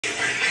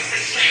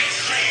My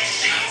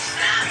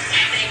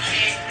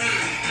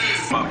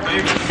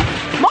favorite.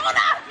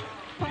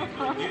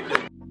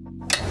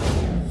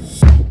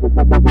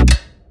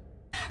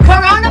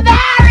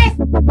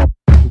 Coronavirus!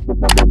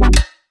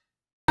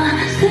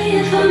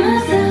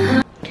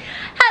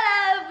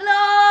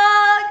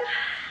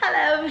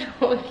 Hello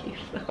vlog,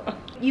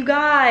 you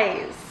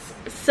guys.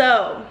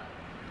 So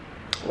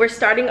we're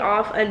starting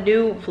off a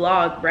new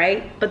vlog,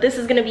 right? But this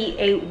is gonna be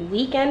a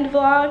weekend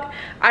vlog.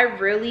 I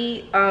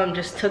really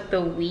just took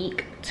the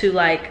week to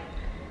like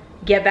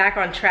get back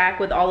on track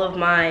with all of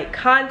my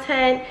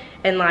content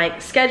and like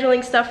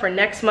scheduling stuff for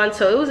next month.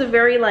 So it was a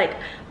very like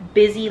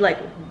busy like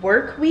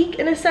work week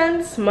in a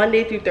sense,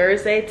 Monday through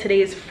Thursday.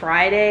 Today is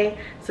Friday,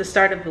 it's the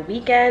start of the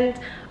weekend.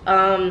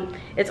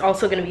 It's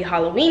also gonna be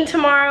Halloween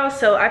tomorrow,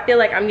 so I feel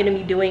like I'm gonna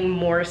be doing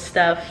more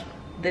stuff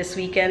this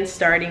weekend.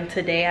 Starting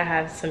today, I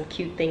have some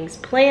cute things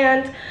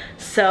planned,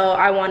 so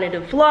I wanted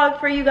to vlog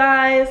for you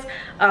guys.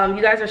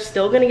 You guys are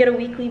still gonna get a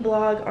weekly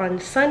vlog on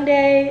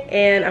Sunday,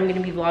 and I'm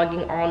gonna be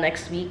vlogging all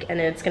next week, and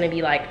it's gonna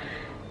be like,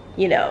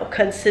 you know,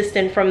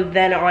 consistent from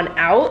then on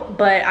out.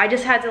 But I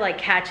just had to like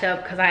catch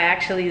up because I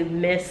actually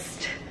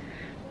missed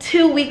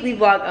 2 weekly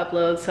vlog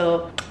uploads.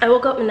 So I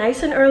woke up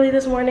nice and early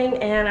this morning,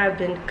 and I've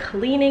been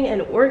cleaning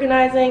and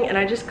organizing, and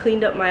I just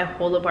cleaned up my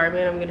whole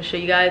apartment. I'm gonna show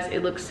you guys.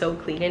 It looks so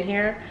clean in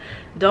here.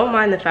 Don't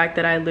mind the fact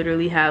that I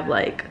literally have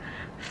like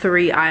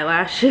 3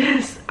 eyelash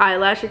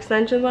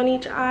extensions on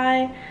each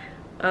eye.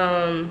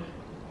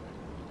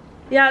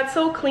 Yeah, it's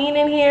so clean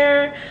in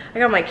here. I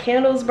got my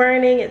candles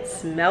burning. It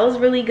smells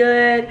really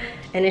good,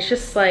 and it's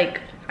just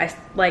like I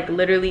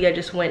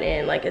just went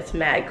in, like it's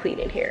mad clean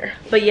in here.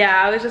 But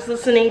yeah, I was just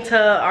listening to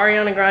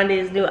Ariana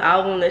Grande's new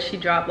album that she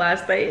dropped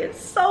last night.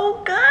 It's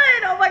so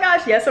good. Oh my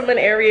gosh. Yes, I'm an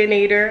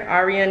Arianator.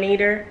 I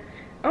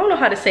don't know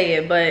how to say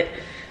it, but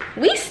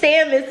we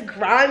stand Miss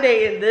Grande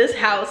in this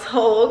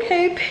household,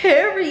 okay?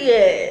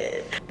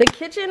 Period. The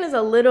kitchen is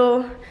a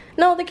little,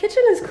 no, the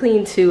kitchen is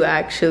clean too,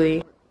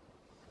 actually.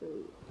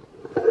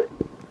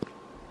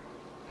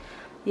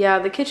 Yeah,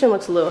 the kitchen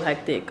looks a little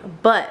hectic,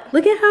 but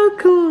look at how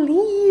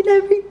clean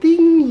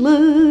everything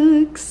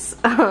looks.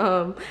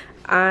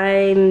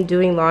 I'm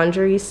doing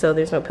laundry, so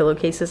there's no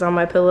pillowcases on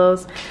my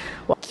pillows.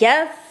 Well,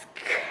 yes,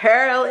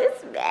 girl,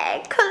 it's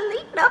mad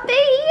clean up in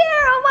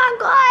here. Oh my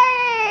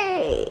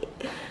god.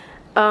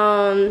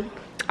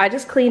 I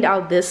just cleaned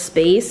out this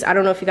space. I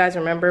don't know if you guys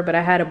remember, but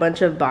I had a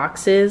bunch of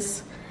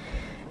boxes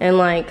and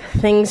like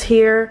things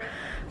here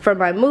from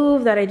my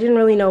move that I didn't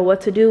really know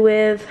what to do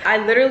with. I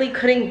literally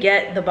couldn't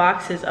get the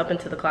boxes up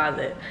into the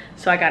closet.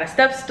 So I got a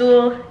step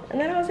stool, and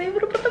then I was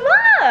able to put them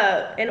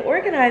up and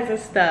organize and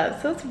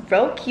stuff. So it's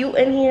real cute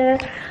in here.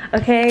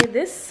 Okay,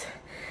 it's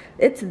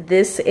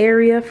this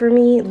area for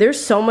me. There's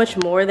so much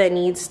more that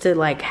needs to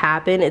like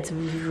happen. It's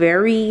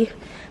very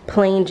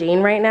plain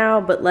Jane right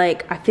now, but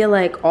like I feel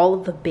like all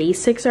of the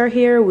basics are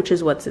here, which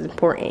is what's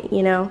important,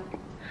 you know?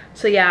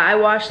 So yeah, I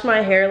washed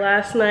my hair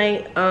last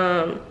night.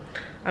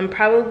 I'm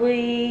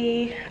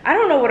probably, I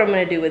don't know what I'm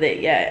gonna do with it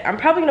yet. I'm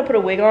probably gonna put a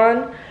wig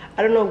on.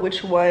 I don't know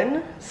which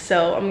one,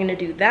 so I'm gonna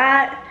do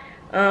that.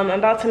 I'm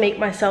about to make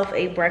myself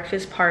a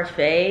breakfast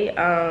parfait.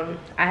 I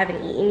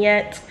haven't eaten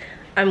yet.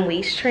 I'm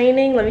waist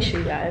training. Let me show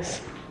you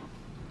guys.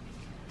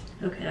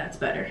 Okay, that's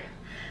better.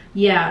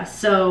 Yeah,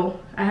 so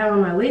I have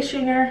on my waist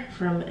trainer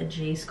from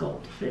J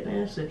Sculpt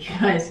Fitness, if you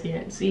guys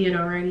can't see it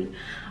already.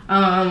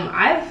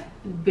 I've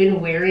been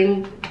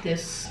wearing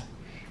this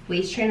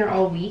waist trainer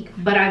all week,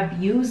 but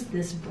I've used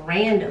this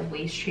brand of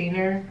waist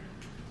trainer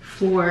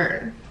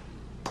for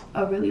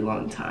a really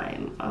long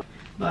time.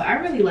 But I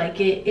really like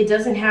it. It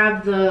doesn't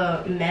have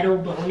the metal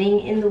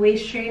boning in the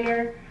waist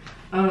trainer,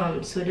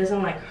 so it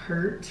doesn't like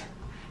hurt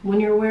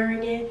when you're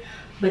wearing it,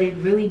 but it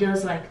really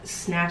does like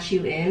snatch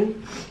you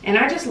in. And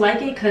I just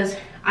like it because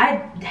I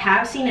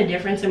have seen a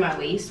difference in my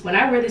waist when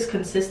I wear this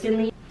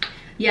consistently.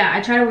 Yeah,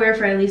 I try to wear it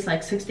for at least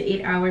like 6 to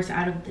 8 hours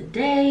out of the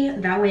day.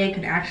 That way I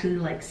can actually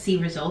like see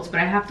results, but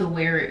I have to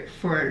wear it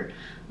for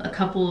a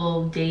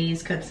couple of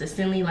days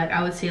consistently. Like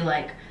I would say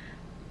like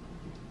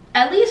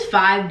at least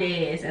 5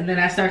 days, and then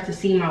I start to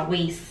see my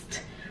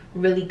waist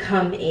really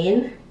come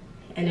in.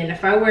 And then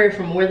if I wear it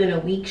for more than a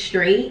week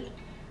straight,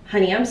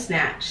 honey, I'm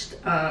snatched.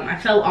 I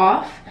fell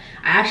off.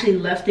 I actually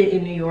left it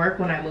in New York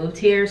when I moved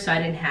here, so I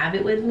didn't have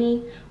it with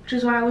me, which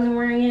is why I wasn't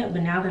wearing it.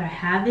 But now that I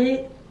have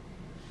it,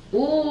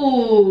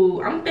 ooh,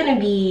 I'm gonna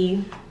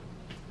be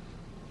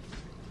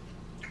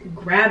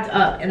grabbed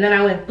up. And then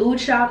I went food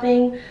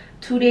shopping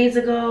 2 days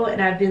ago,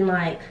 and I've been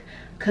like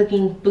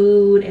cooking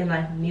food and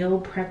like meal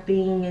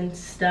prepping and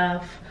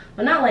stuff.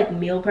 Well, not like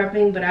meal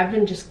prepping, but I've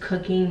been just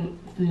cooking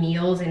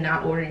meals and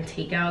not ordering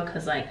takeout,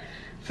 because like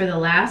for the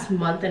last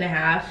month and a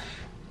half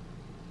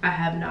I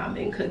have not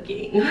been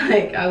cooking.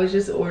 Like I was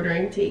just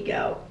ordering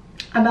takeout.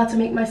 I'm about to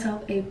make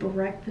myself a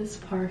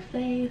breakfast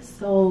parfait,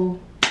 so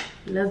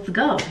let's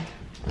go.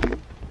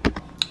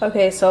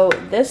 Okay, so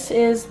this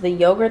is the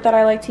yogurt that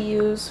I like to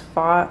use,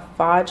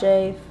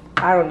 Fage.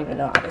 I don't even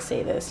know how to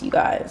say this, you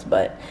guys,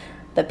 but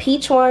the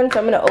peach one. So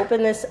I'm gonna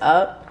open this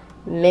up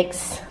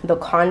mix the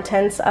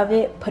contents of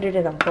it, put it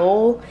in a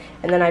bowl,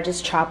 and then I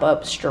just chop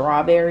up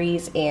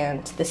strawberries,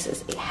 and this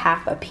is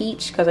half a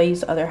peach because I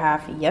used the other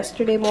half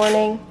yesterday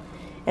morning,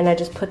 and I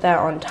just put that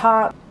on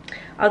top.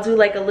 I'll do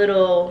like a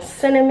little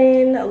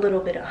cinnamon, a little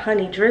bit of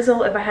honey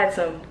drizzle. If I had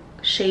some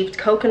shaved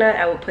coconut,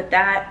 I would put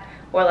that,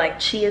 or like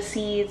chia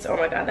seeds. Oh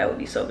my god, that would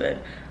be so good.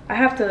 I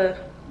have to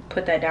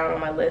put that down on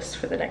my list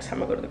for the next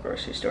time I go to the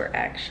grocery store,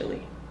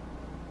 actually.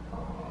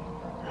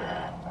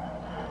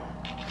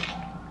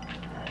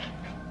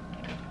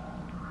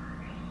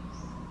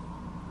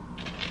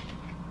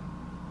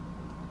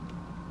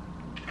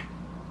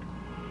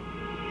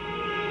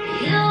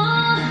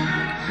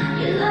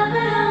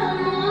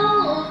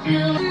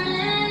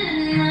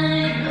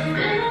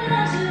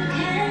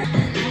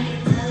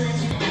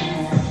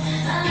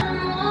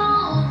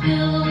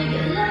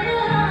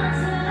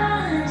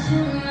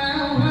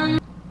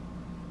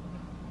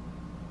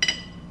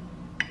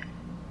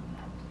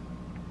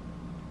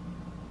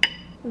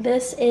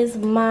 This is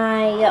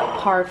my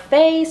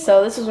parfait.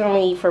 So this is what we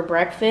eat for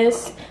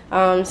breakfast.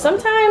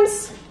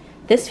 Sometimes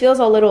this feels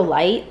a little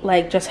light,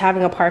 like just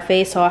having a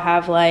parfait, so I'll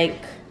have like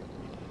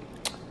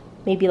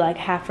maybe like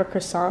half a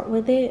croissant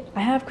with it.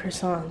 I have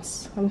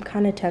croissants. I'm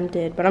kind of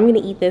tempted, but I'm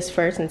gonna eat this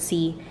first and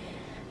see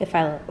if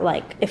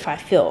I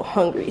feel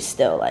hungry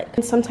still.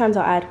 Like sometimes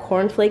I'll add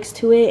cornflakes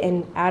to it,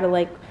 and add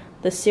like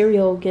the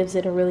cereal gives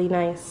it a really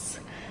nice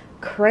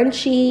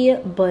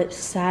crunchy but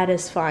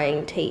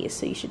satisfying taste.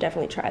 So you should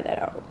definitely try that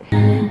out.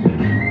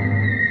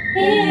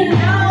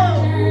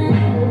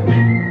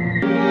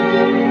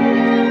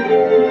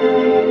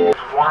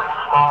 One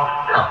small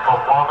step for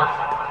woman.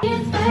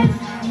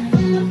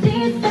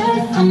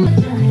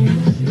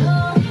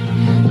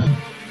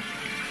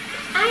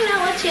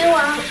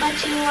 What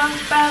you want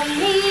from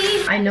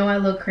me. I know I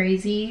look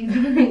crazy.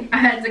 I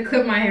had to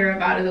clip my hair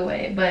up out of the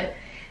way, but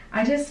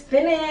I just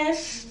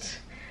finished.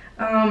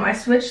 I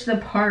switched the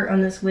part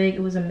on this wig.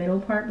 It was a middle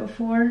part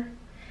before.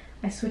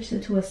 I switched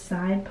it to a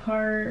side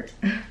part.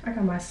 I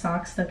got my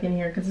socks stuck in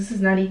here because this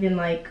is not even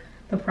like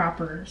the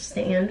proper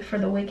stand for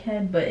the wig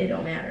head, but it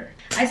don't matter.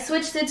 I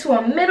switched it to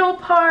a middle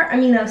part,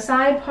 a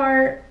side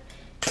part,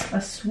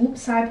 a swoop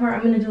side part.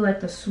 I'm gonna do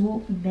like the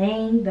swoop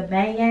bang, the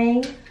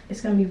bang.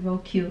 It's gonna be real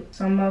cute.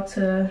 So I'm about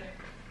to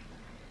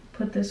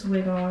put this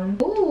wig on.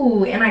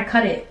 Ooh, and I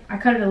cut it. I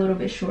cut it a little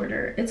bit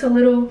shorter. It's a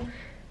little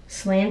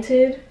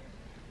slanted,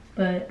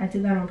 but I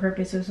did that on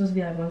purpose. So it's supposed to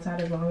be like one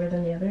side is longer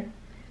than the other.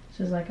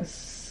 So it's like a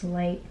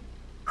slight,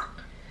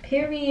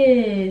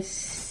 period.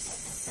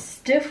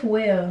 Stiff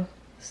wheel.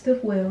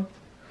 Stiff wheel.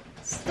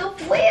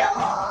 Stiff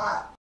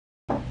wheel.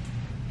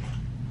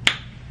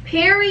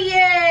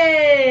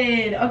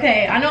 Period.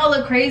 Okay, I know I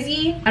look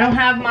crazy. I don't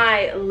have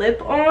my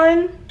lip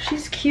on.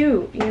 She's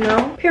cute, you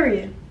know?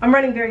 Period. I'm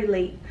running very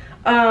late.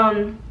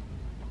 I'm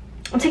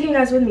taking you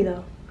guys with me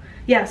though.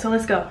 Yeah, so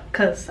let's go.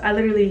 Cause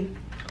we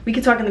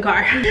could talk in the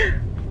car.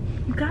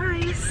 You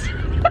guys.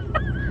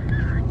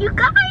 You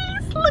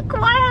guys, look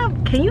what I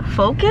have. Can you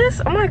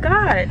focus? Oh my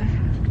god.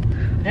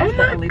 That's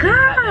oh my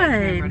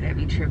god. That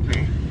be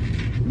tripping.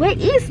 What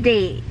is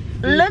that?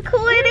 Look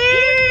who it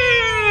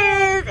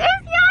is. It's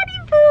Yanni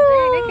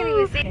Poo. They can't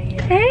even see.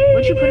 Hey.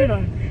 What you put it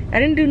on? I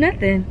didn't do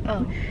nothing.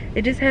 Oh.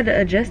 It just had to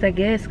adjust, I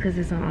guess, because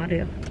it's on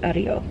audio.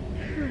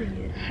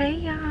 Hey,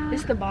 y'all.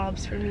 It's the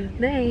bobs for me.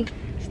 They.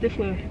 Stiff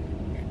wheel.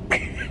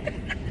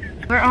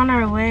 We're on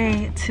our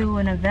way to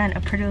an event,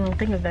 a Pretty Little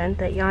Thing event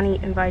that Yanni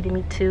invited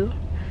me to.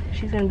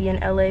 She's gonna be in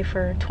LA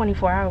for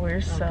 24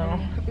 hours, okay. So.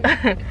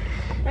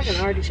 I can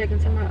already check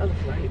into my other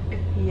flight.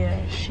 Yeah,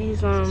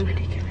 she's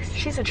ridiculous.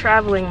 She's a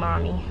traveling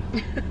mommy.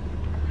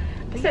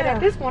 So at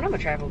this point, I'm a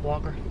travel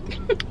blogger.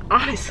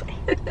 Honestly.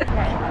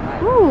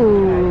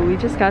 Ooh, we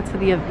just got to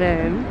the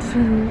event.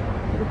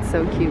 It's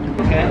so cute.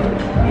 Okay.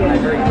 Yeah,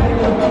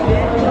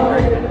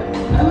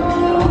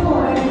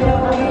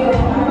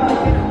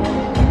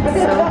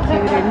 So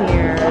cute in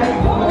here.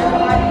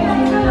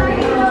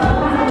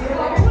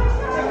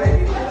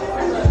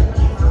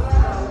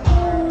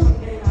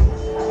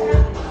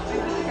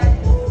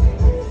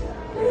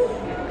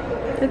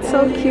 It's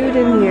so cute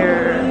in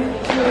here.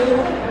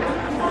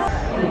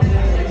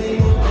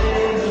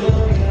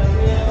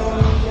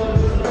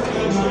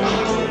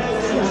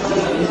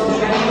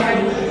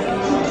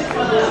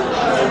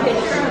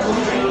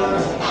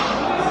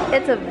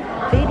 It's a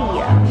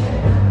video.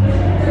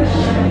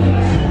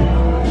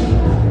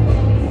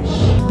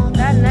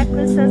 That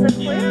necklace says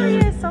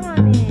Aquarius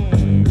on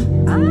it.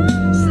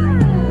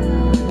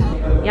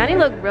 Ah. Yanni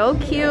look real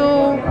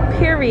cute.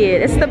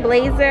 Period. It's the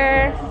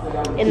blazer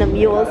and the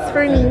mules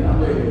for me.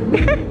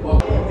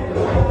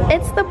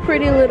 It's the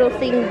Pretty Little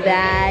Thing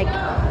bag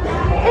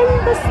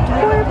in the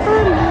store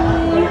for me.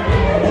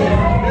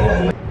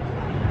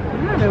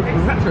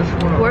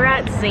 We're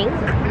at Zinc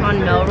on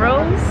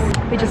Melrose.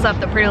 We just left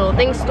the Pretty Little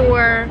Thing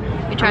store.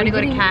 We tried to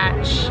go to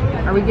Catch.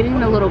 Are we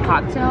getting a little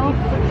cocktail?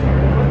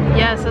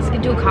 Yes, let's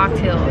do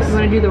cocktails. You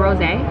want to do the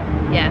rosé?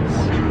 Yes.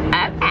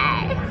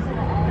 Okay.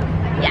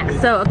 Yeah.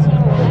 So.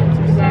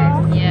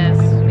 Yes,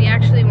 we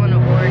actually want to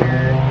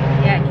order.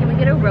 Yeah. Can we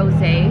get a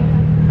rosé?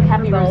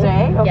 Happy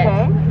rosé, okay.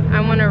 Yes.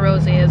 I want a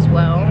rosé as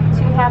well.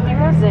 2 happy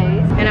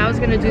rosés. And I was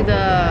gonna do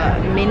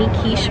the mini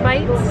quiche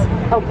bites.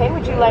 Okay,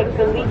 would you like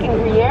the leek and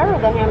Gruyere or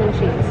the ham and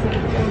cheese?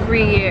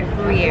 Gruyere.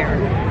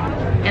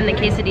 And the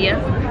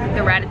quesadilla,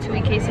 the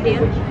ratatouille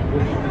quesadilla.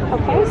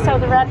 Okay, so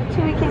the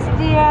ratatouille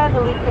quesadilla,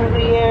 the leek and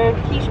Gruyere,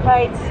 quiche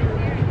bites,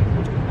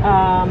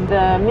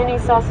 the mini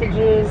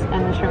sausages,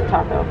 and the shrimp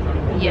taco.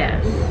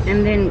 Yes.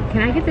 And then,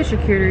 can I get the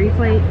charcuterie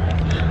plate?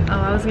 Oh,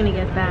 I was gonna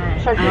get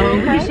that.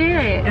 Charcuterie plate?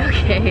 Shit.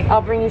 Okay.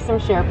 I'll bring you some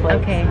share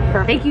plates. Okay.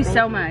 Perfect. Thank you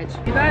so much.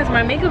 You guys,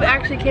 my makeup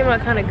actually came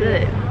out kind of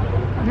good.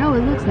 No,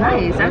 it looks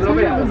nice. I told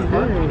you it looks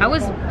good. I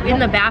was in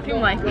the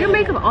bathroom like, Your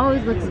makeup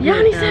always looks good.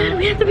 Yanni said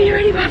we have to be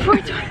ready by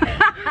 4:20.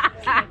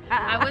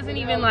 I wasn't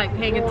even like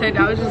paying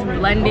attention. I was just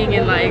blending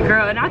and like,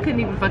 Girl, and I couldn't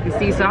even fucking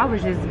see, so I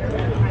was just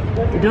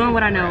doing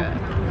what I know.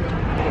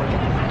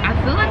 I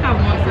feel like I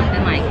want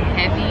something like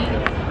heavy.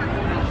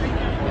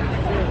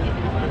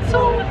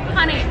 So,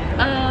 honey,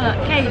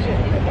 Cajun.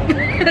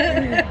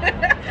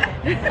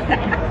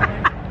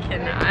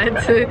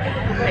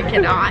 I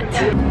cannot.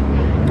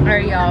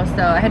 Alright, y'all,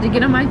 so I had to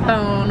get on my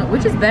phone,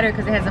 which is better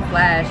because it has a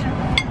flash.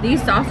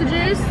 These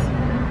sausages,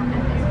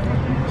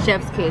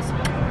 chef's kiss.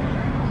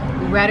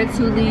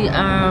 Ratatouille,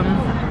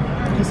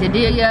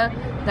 quesadilla,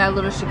 got a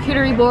little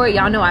charcuterie board.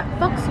 Y'all know I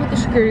fucks with the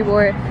charcuterie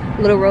board.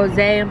 Little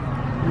rosé,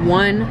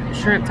 1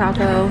 shrimp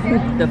taco.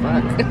 The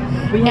fuck.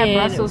 We have and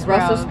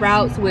Brussels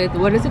sprouts with,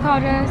 what is it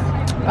called, Jess?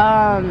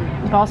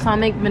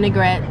 Balsamic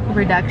vinaigrette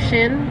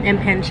reduction and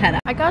pancetta.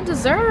 I got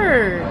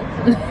dessert.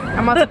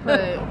 I'm about to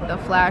put the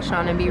flash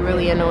on and be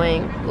really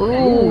annoying.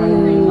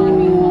 Ooh.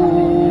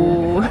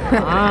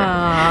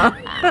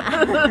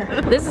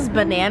 This is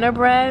banana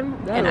bread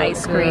and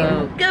ice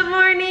cream. Good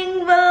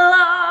morning,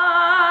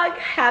 vlog.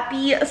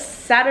 Happy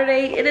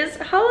Saturday. It is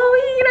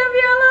Halloween. Happy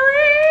Halloween.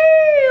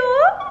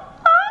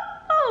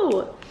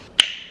 Whoa.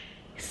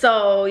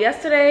 So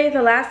yesterday,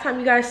 the last time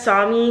you guys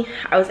saw me,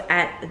 I was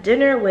at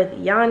dinner with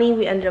Yanni.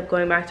 We ended up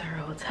going back to her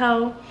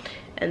hotel,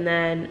 and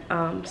then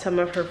some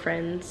of her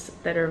friends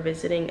that are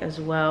visiting as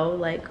well.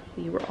 Like,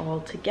 we were all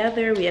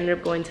together. We ended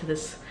up going to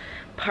this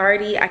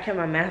party. I kept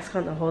my mask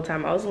on the whole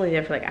time. I was only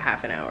there for like a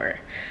half an hour.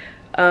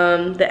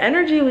 The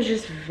energy was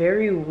just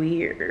very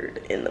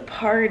weird in the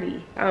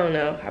party. I don't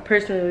know. I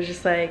personally was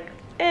just like,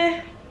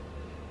 but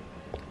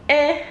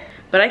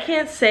I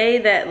can't say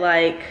that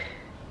like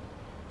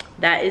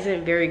that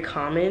isn't very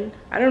common.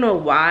 I don't know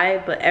why,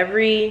 but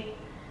every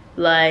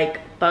like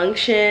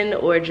function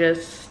or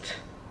just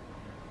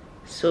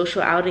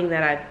social outing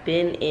that I've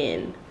been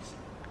in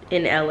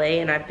LA,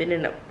 and I've been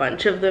in a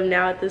bunch of them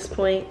now at this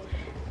point,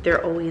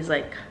 they're always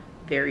like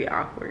very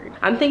awkward.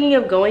 I'm thinking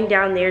of going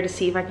down there to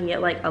see if I can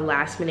get like a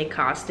last minute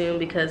costume,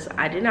 because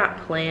I did not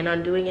plan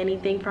on doing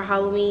anything for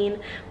Halloween,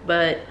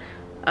 but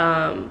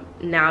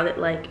now that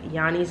like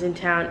Yanni's in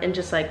town and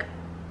just like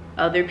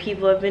other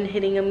people have been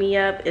hitting me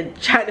up and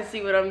trying to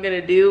see what I'm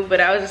gonna do,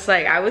 but I was just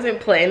like, I wasn't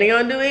planning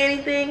on doing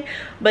anything.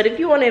 But if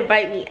you want to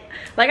invite me,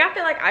 like, I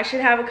feel like I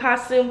should have a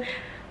costume.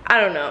 I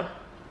don't know,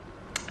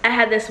 I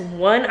had this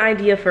one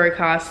idea for a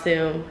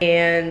costume,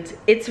 and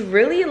it's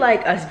really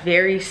like a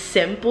very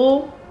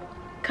simple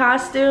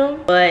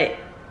costume, but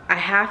I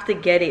have to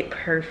get it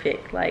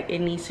perfect. Like, it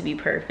needs to be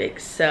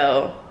perfect.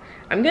 So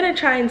I'm gonna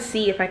try and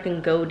see if I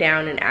can go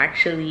down and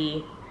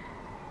actually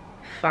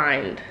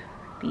find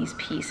these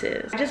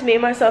pieces. I just made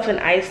myself an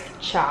iced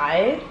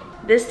chai.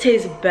 This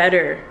tastes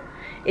better.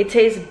 It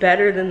tastes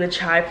better than the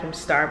chai from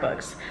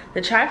Starbucks.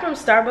 The chai from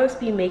Starbucks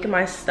be making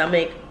my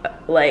stomach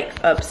like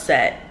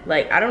upset.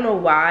 Like, I don't know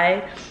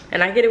why,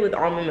 and I get it with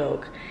almond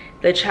milk.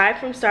 The chai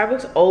from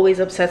Starbucks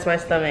always upsets my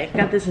stomach. I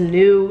got this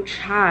new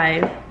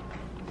chai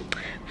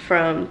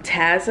from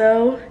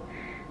Tazo.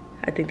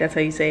 I think that's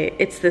how you say it.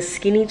 It's the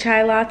skinny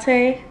chai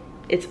latte.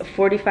 It's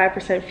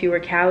 45% fewer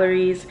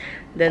calories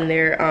than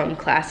their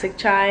classic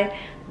chai.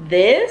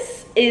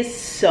 This is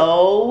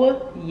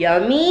so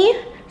yummy.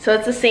 So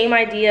it's the same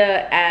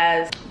idea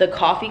as the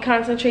coffee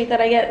concentrate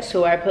that I get.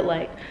 So I put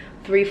like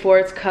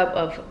 3/4 cup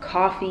of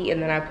coffee,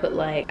 and then I put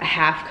like a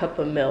half cup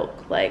of milk,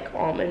 like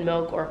almond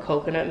milk or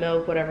coconut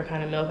milk, whatever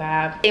kind of milk I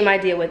have. Same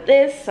idea with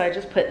this. So I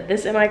just put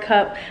this in my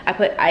cup, I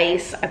put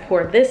ice, I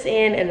pour this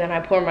in, and then I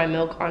pour my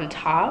milk on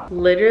top.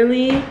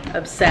 Literally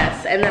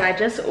obsessed. And then I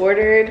just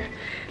ordered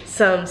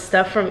some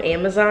stuff from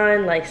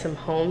Amazon, like some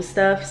home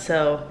stuff,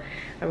 so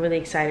I'm really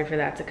excited for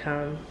that to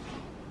come.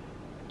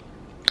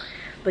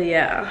 But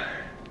yeah,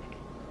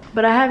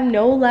 but I have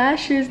no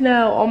lashes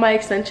now. All my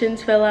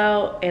extensions fell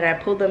out and I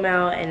pulled them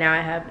out, and now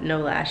I have no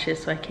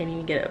lashes, so I can't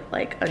even get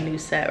like a new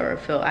set or a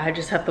fill. I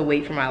just have to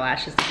wait for my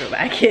lashes to go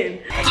back in.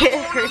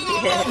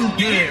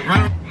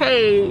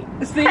 Hey,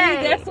 see,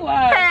 hey, that's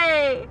why.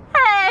 Hey,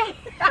 hey.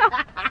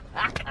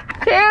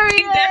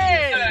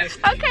 Period.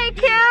 Okay,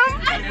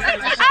 Kim. Okay,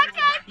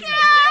 Kim.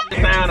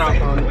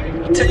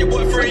 Tell your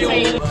boyfriend.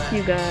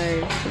 You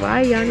guys,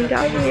 why Yanni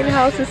got me in the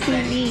house to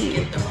see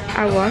me?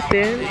 I walked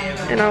in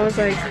and I was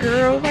like,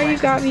 girl, why you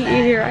got me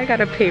in here? I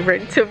gotta pay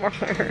rent tomorrow.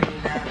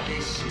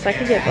 So I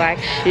could get black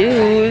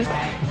shoes.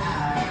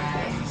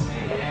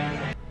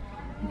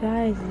 Guys,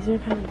 guys, these are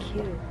kind of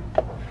cute.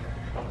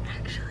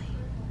 Actually,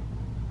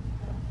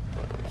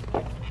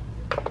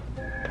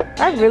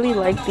 I really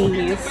like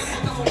these.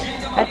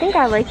 I think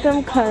I like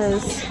them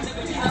because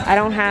I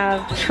don't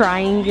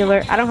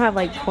have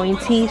like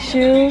pointy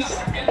shoes.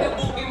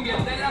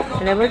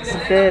 And it looks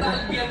good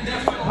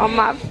on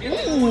my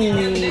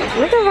feet.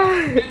 Look at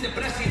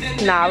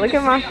my, nah, look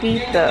at my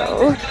feet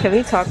though. Can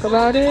we talk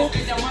about it?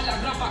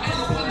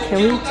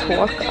 Can we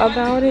talk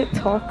about it?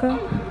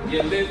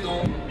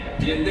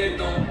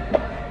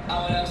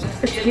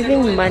 It's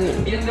giving money.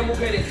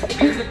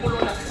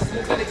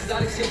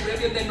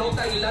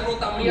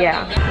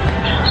 Yeah.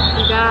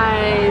 You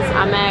guys,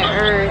 I'm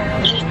at Earth.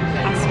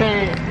 I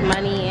spent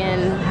money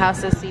in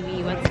House of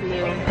CB. What's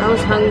new? I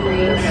was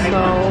hungry,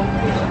 so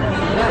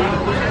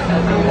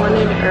I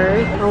wanted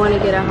Earth. I want to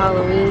get a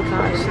Halloween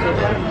costume.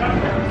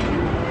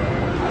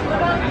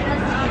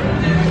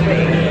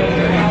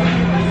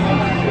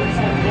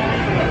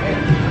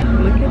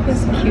 Look at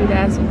this cute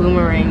ass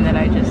boomerang that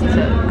I just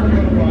took.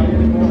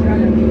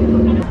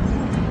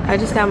 I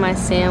just got my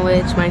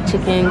sandwich, my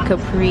chicken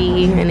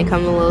capri, and it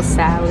comes with a little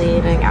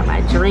salad, and I got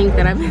my drink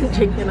that I've been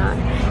drinking on.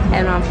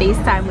 And on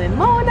FaceTime with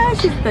Mona,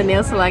 she's at the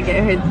nail salon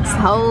getting her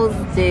toes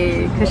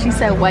did, because she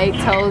said white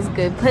toes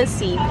good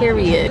pussy,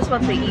 period. I'm just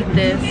about to eat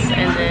this,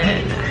 and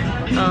then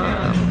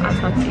I'll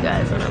talk to you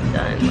guys when I'm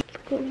done.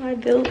 Look at my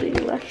building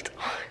left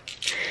on.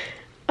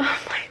 Oh,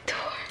 my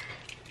door.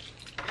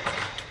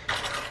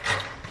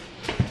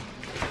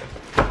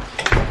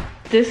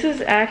 This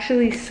is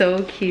actually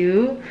so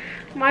cute.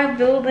 My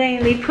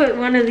building, they put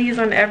one of these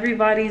on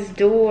everybody's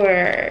door.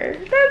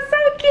 That's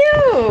so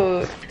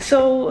cute.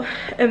 So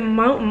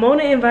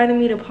Mona invited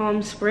me to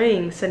Palm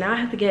Springs, so now I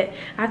have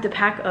to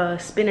pack a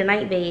spend a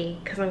night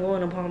bag because I'm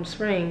going to Palm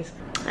Springs.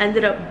 I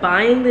ended up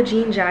buying the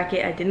jean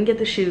jacket. I didn't get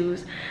the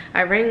shoes.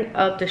 I rang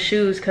up the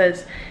shoes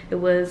because it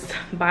was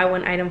buy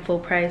one item full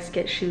price,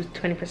 get shoes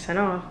 20%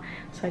 off.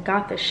 So I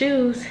got the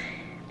shoes,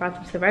 brought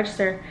them to the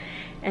register,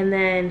 and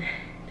then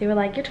they were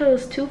like, your total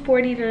is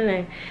 $240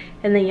 today.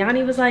 And then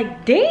Yanni was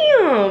like,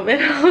 damn.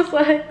 And I was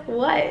like,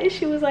 what? And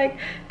she was like,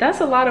 that's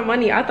a lot of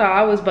money. I thought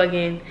I was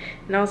bugging.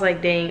 And I was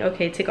like, dang,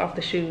 okay, take off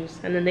the shoes.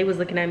 And then they was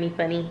looking at me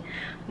funny.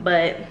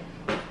 But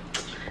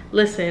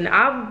listen,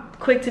 I'm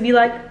quick to be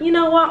like, you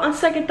know what? On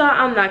second thought,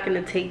 I'm not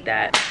gonna take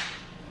that.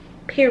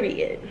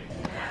 Period.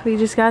 We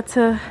just got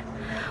to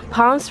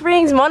Palm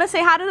Springs. Mona,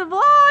 say hi to the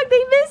vlog.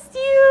 They missed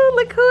you.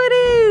 Look who it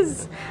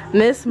is.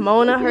 Miss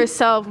Mona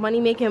herself, Money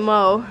Making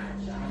Mo.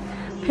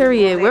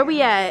 Period. Where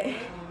we at?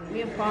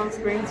 We in Palm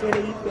Springs, where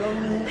you feel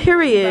me?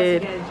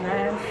 Period.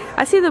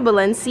 I see the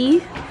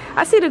Balenci.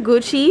 I see the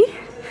Gucci.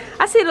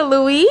 I see the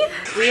Louis.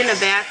 We in the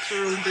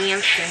bathroom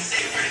dancing.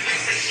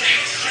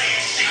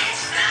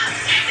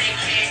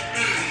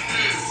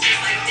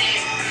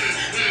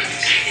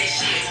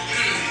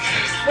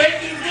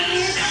 What you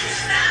mean?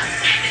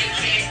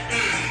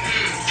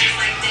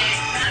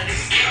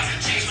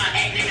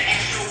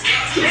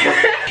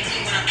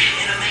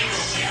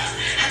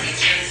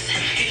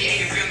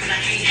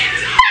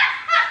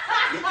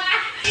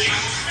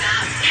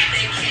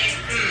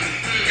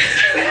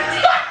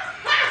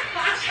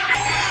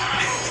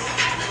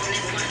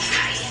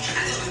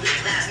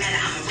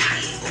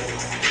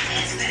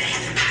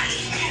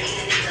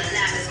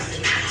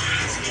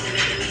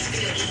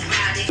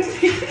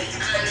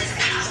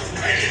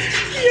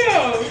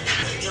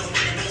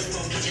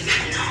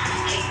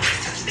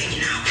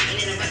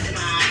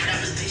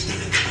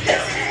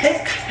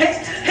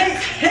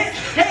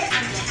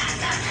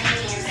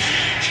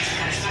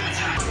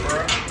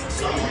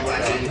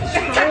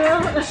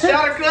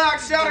 Shot o'clock,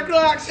 shot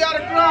o'clock, shot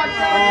o'clock,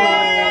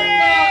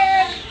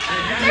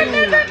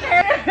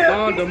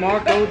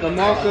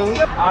 DeMarco.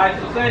 Alright,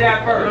 so say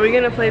that first. Are we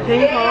gonna play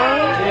ping pong?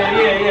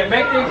 Yeah.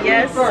 Make things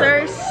Yes,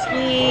 first. sir,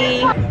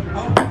 ski.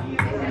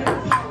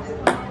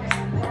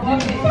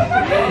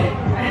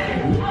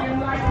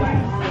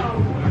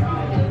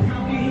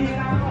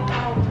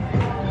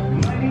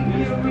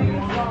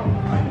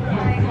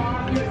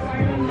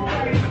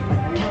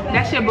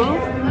 That's your boo?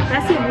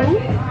 That's your boo?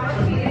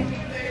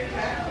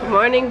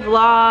 Morning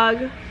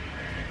vlog.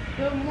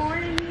 Good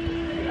morning.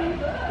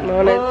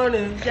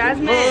 Morning.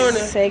 Jasmine.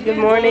 Morning. Say good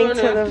morning to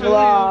the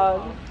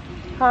vlog.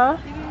 Huh?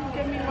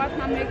 Get me watch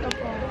my makeup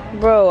on.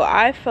 Bro,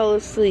 I fell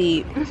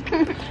asleep.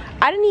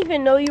 I didn't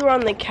even know you were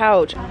on the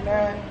couch.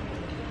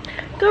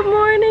 Good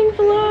morning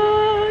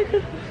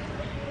vlog.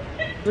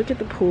 Look at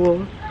the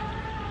pool.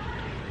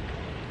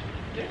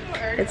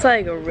 It's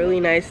like a really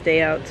nice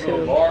day out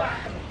too.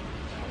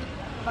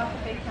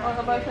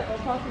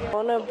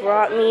 Mona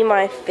brought me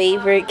my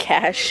favorite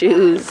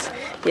cashews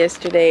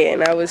yesterday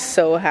and I was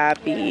so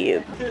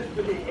happy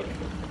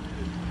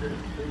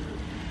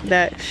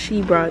that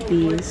she brought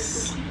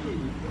these.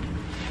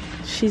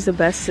 She's the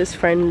bestest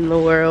friend in the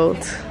world.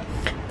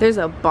 There's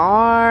a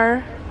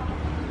bar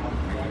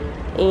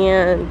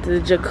and the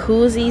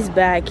jacuzzi's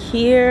back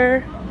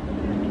here.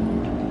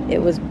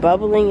 It was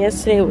bubbling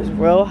yesterday, it was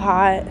real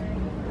hot.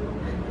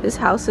 This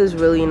house is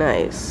really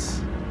nice.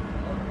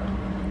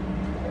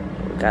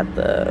 Got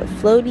the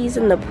floaties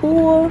in the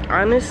pool.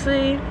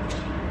 Honestly,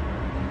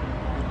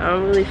 I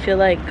don't really feel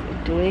like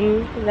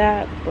doing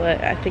that,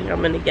 but I think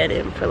I'm gonna get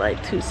in for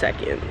like 2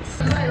 seconds.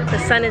 The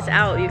sun is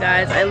out, you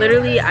guys.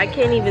 I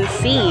can't even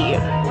see.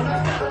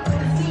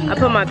 I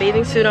put my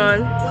bathing suit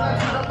on.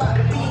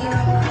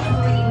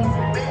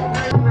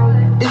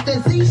 It's the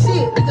Z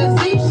shit. It's the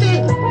Z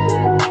shit.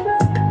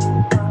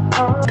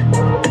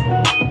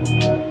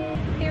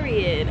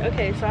 Period.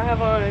 Okay, so I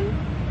have on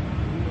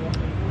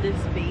this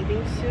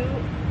bathing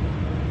suit.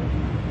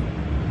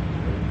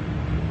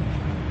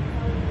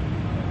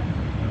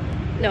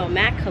 No,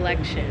 MAC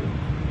collection.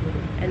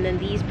 And then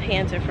these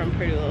pants are from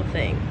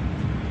Prettylittlething.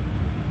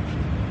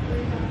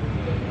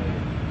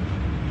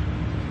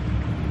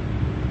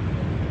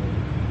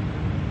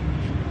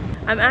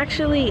 I'm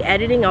actually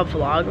editing a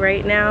vlog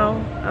right now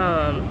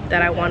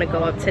that I want to go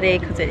up today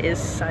because it is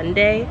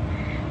Sunday.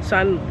 So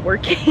I'm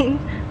working,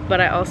 but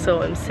I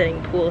also am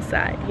sitting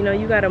poolside. You know,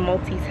 you gotta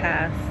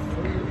multitask.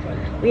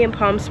 We in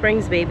Palm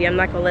Springs, baby. I'm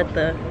not gonna let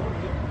the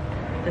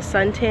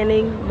sun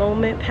tanning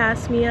moment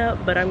pass me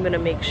up, but I'm gonna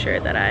make sure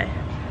that I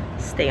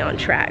stay on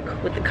track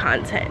with the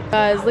content.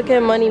 Guys, look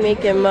at Money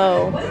Making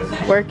Mo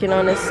working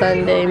on a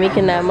Sunday,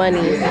 making that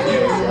money,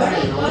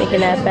 making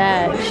that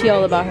bag. She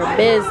all about her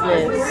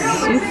business.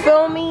 You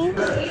feel me?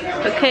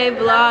 Okay,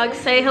 vlog,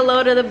 say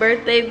hello to the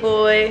birthday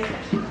boy.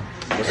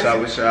 What's up,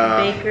 what's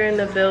up? Baker in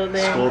the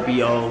building.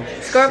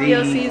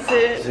 Scorpio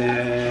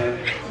season.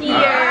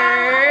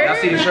 Yeah.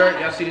 Y'all see the shirt?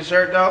 Y'all see the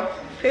shirt though?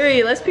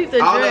 Period. Let's peep the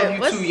drip. I don't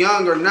know if you're too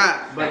young or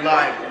not, but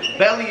like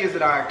Belly is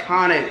an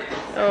iconic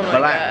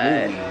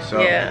black movie.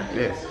 So yeah.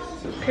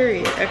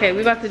 Period. Okay,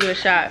 we about to do a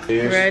shot.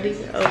 Cheers. Ready?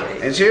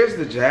 Okay. And cheers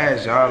to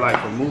Jazz, y'all, like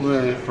for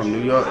moving from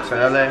New York to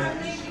LA.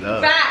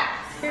 Love.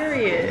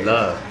 Period.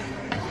 Love.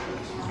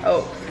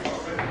 Oh.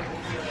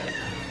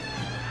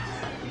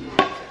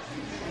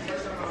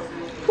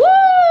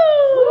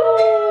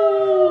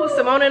 Woo!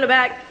 Simone in the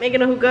back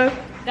making a hookah.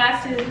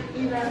 Got to.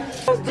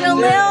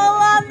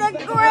 Jaleel on the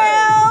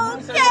grill.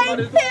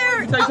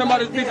 Take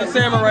somebody's piece of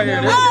salmon right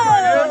here.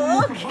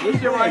 Oh, okay.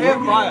 This shit right here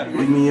fire.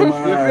 Look me in my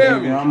eyes,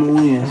 nigga. I'ma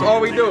win. That's all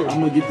we do.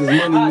 I'ma get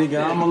this money, nigga.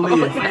 I'ma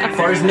live.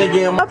 First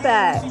nigga in my...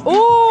 That.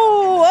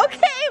 Ooh,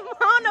 okay,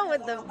 Mona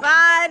with the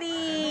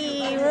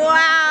body.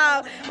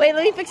 Wow. Wait,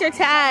 let me fix your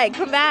tag.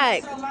 Come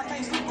back.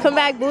 Come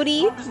back,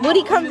 booty.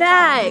 Booty, come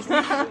back.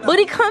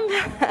 Booty, come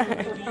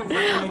back.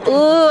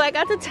 Ooh, I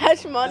got to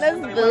touch Mona's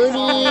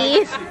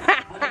booty.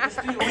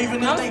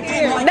 No,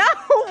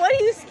 what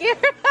are you scared?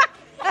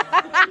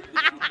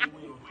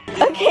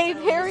 Okay,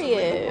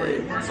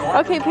 period.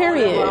 Okay,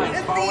 period.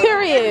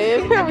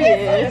 Period.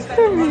 Period.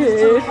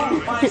 Period.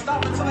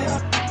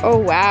 Oh,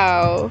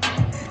 wow.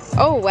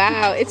 Oh,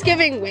 wow. It's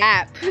giving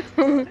WAP.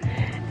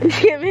 It's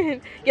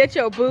giving, get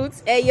your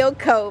boots and your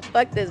coat.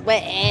 Fuck this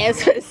wet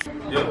ass.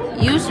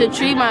 You should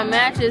treat my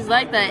matches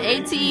like the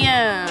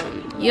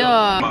ATM.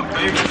 Yeah.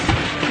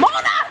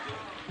 Mona!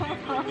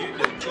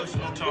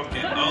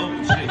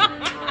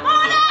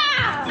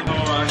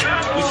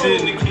 We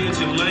sit in the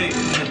kitchen late,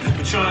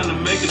 we're trying to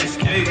make an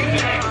escape,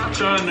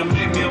 trying to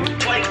make me a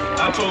plate.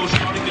 I told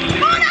Shorty to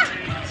leave.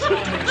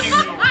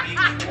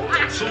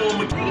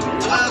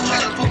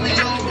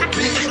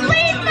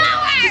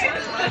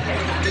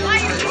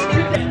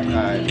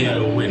 Yeah,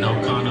 with no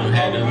condom,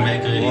 had to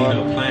make her eat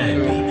a plan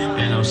B,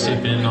 and I'm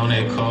sipping on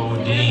that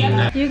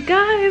codeine. You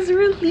guys,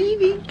 we're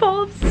leaving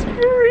Palm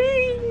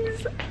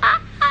Springs.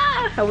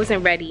 I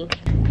wasn't ready.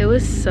 It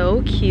was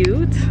so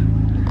cute.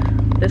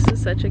 This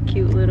is such a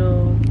cute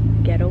little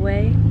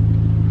getaway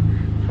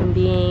from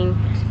being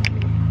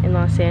in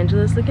Los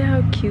Angeles. Look at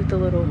how cute the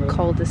little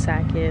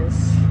cul-de-sac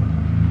is.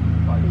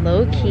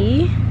 Low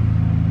key.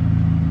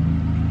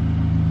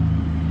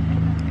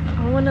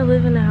 I want to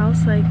live in a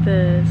house like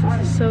this.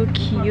 This is so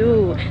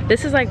cute.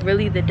 This is like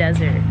really the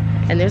desert.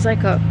 And there's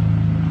like a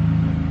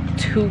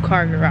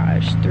 2-car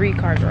garage,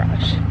 3-car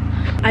garage.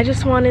 I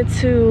just wanted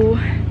to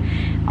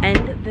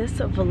end this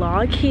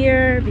vlog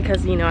here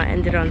because, you know, I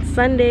ended on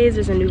Sundays.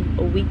 There's a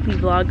weekly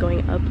vlog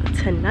going up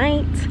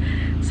tonight,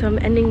 so I'm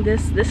ending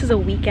this. This is a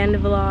weekend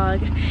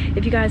vlog.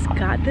 If you guys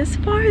got this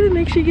far, then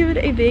make sure you give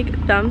it a big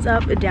thumbs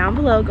up down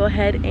below. Go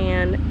ahead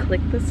and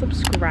click the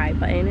subscribe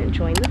button and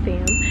join the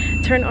fam.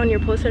 Turn on your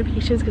post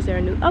notifications because there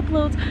are new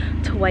uploads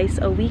twice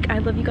a week. I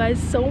love you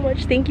guys so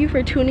much. Thank you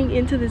for tuning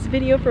into this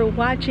video, for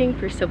watching,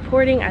 for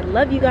supporting. I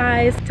love you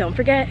guys. Don't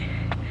forget,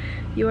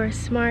 you are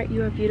smart,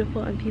 you are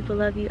beautiful, and people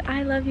love you.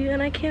 I love you,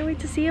 and I can't wait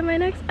to see you in my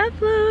next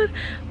upload.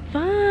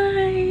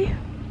 Bye.